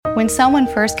When someone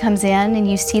first comes in and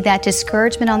you see that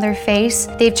discouragement on their face,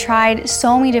 they've tried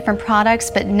so many different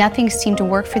products, but nothing seemed to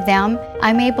work for them,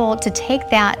 I'm able to take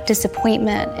that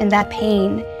disappointment and that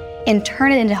pain and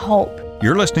turn it into hope.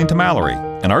 You're listening to Mallory,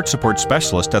 an arch support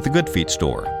specialist at the Good Feet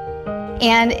store.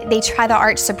 And they try the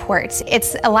arch supports.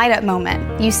 It's a light up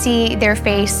moment. You see their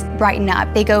face brighten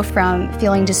up. They go from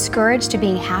feeling discouraged to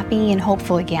being happy and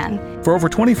hopeful again. For over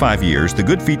 25 years, the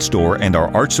Good Feet store and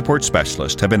our arch support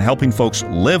specialist have been helping folks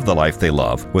live the life they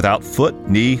love without foot,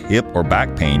 knee, hip, or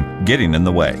back pain getting in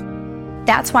the way.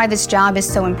 That's why this job is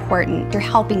so important. You're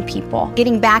helping people,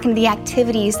 getting back into the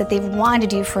activities that they've wanted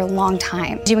to do for a long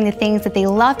time, doing the things that they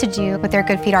love to do with their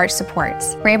Good Feet arch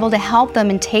supports. We're able to help them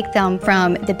and take them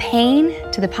from the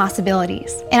pain to the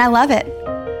possibilities. And I love it.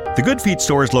 The Good Feet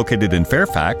store is located in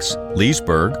Fairfax,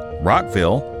 Leesburg,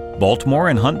 Rockville, Baltimore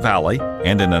and Hunt Valley,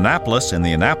 and in Annapolis in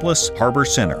the Annapolis Harbor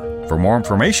Center. For more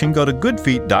information, go to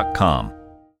goodfeet.com.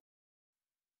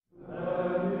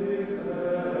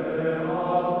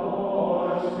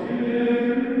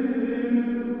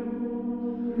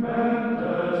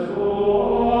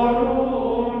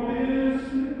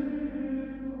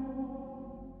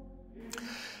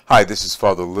 Hi, this is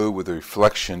Father Lou with a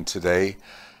reflection today.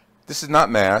 This is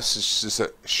not Mass, it's just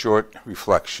a short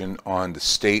reflection on the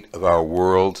state of our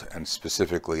world and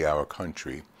specifically our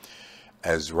country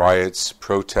as riots,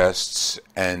 protests,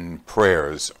 and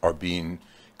prayers are being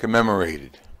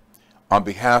commemorated. On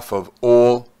behalf of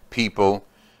all people,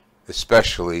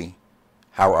 especially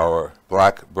how our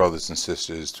black brothers and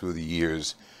sisters through the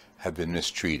years have been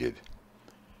mistreated.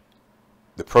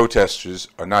 The protesters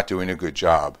are not doing a good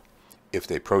job if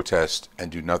they protest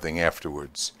and do nothing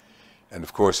afterwards. And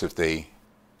of course, if they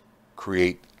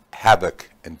create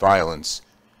havoc and violence,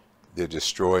 they're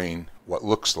destroying what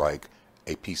looks like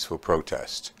a peaceful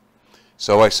protest.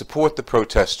 So I support the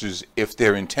protesters if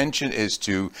their intention is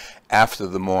to, after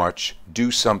the march,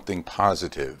 do something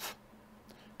positive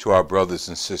to our brothers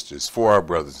and sisters, for our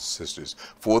brothers and sisters,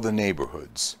 for the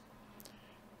neighborhoods.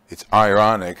 It's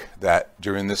ironic that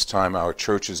during this time our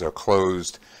churches are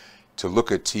closed to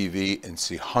look at TV and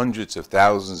see hundreds of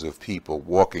thousands of people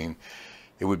walking.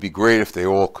 It would be great if they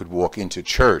all could walk into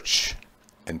church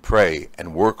and pray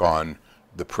and work on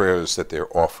the prayers that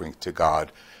they're offering to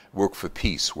God. Work for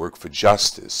peace, work for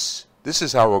justice. This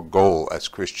is our goal as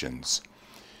Christians.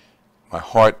 My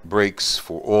heart breaks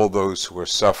for all those who are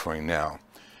suffering now.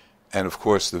 And of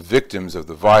course the victims of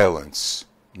the violence,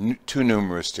 too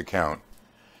numerous to count.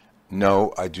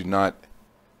 No, I do not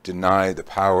deny the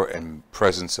power and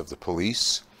presence of the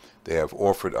police. They have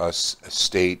offered us a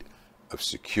state of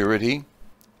security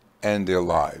and their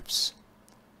lives.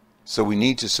 So we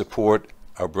need to support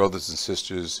our brothers and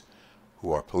sisters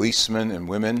who are policemen and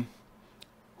women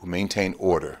who maintain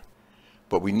order.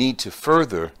 But we need to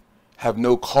further have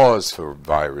no cause for a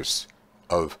virus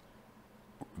of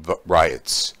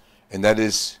riots. And that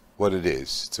is what it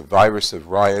is. It's a virus of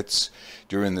riots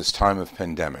during this time of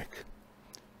pandemic.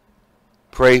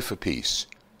 Pray for peace,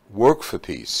 work for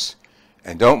peace,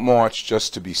 and don't march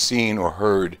just to be seen or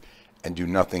heard and do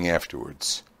nothing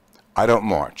afterwards. I don't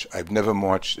march. I've never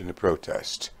marched in a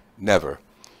protest. Never.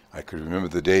 I could remember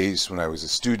the days when I was a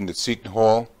student at Seton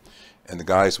Hall and the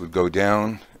guys would go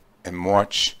down and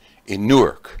march in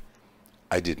Newark.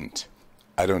 I didn't.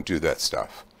 I don't do that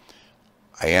stuff.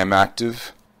 I am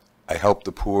active. I help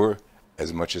the poor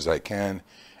as much as I can,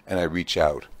 and I reach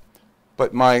out.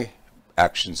 But my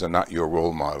actions are not your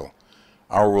role model.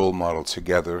 Our role model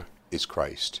together is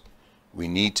Christ. We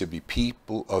need to be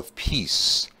people of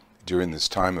peace during this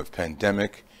time of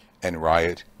pandemic and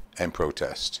riot and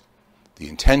protest. The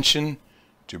intention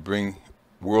to bring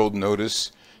world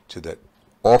notice to that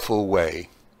awful way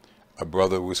a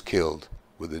brother was killed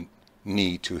with a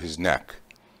knee to his neck.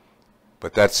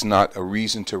 But that's not a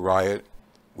reason to riot.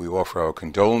 We offer our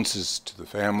condolences to the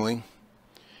family,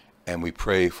 and we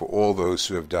pray for all those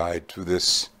who have died through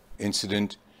this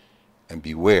incident, and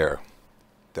beware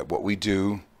that what we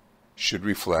do should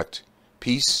reflect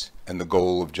peace and the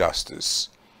goal of justice.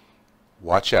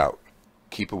 Watch out.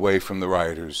 Keep away from the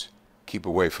rioters. Keep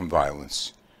away from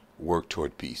violence. Work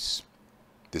toward peace.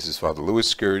 This is Father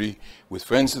Louis Skirty with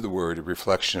Friends of the Word, a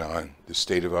reflection on the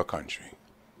state of our country.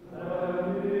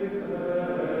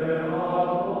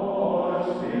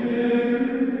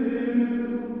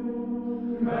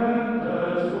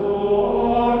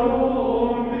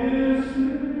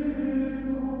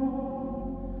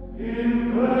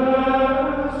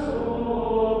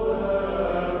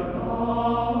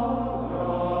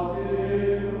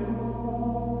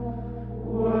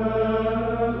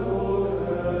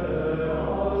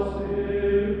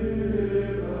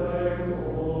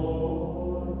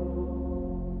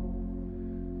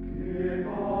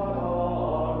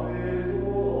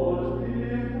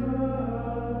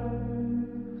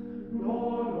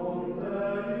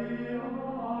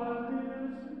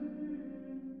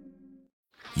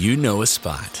 You know a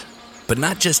spot, but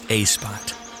not just a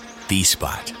spot, the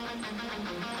spot.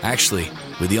 Actually,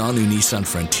 with the all-new Nissan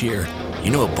Frontier, you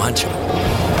know a bunch of them.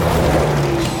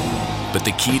 But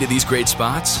the key to these great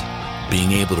spots?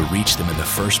 Being able to reach them in the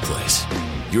first place.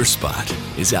 Your spot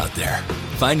is out there.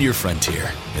 Find your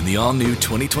Frontier in the all-new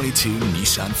 2022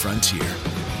 Nissan Frontier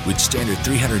with standard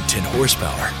 310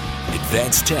 horsepower,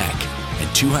 advanced tech,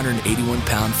 and 281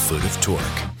 pound-foot of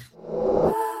torque.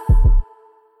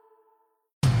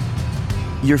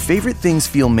 Your favorite things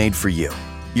feel made for you.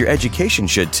 Your education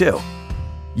should too.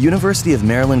 University of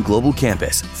Maryland Global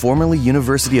Campus, formerly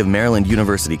University of Maryland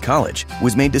University College,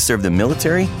 was made to serve the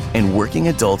military and working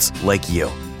adults like you.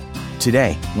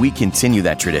 Today, we continue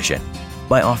that tradition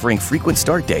by offering frequent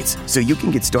start dates so you can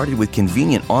get started with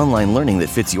convenient online learning that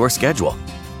fits your schedule.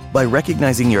 By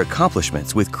recognizing your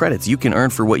accomplishments with credits you can earn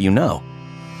for what you know.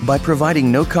 By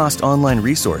providing no-cost online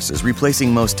resources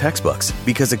replacing most textbooks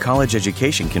because a college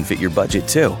education can fit your budget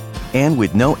too. And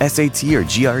with no SAT or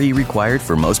GRE required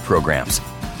for most programs.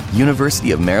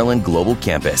 University of Maryland Global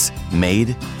Campus,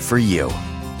 made for you.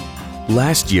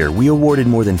 Last year, we awarded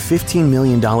more than $15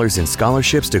 million in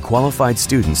scholarships to qualified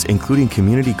students, including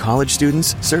community college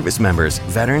students, service members,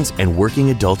 veterans, and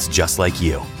working adults just like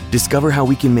you. Discover how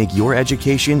we can make your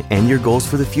education and your goals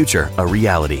for the future a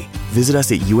reality. Visit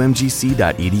us at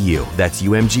umgc.edu. That's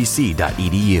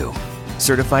umgc.edu.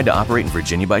 Certified to operate in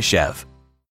Virginia by Chev.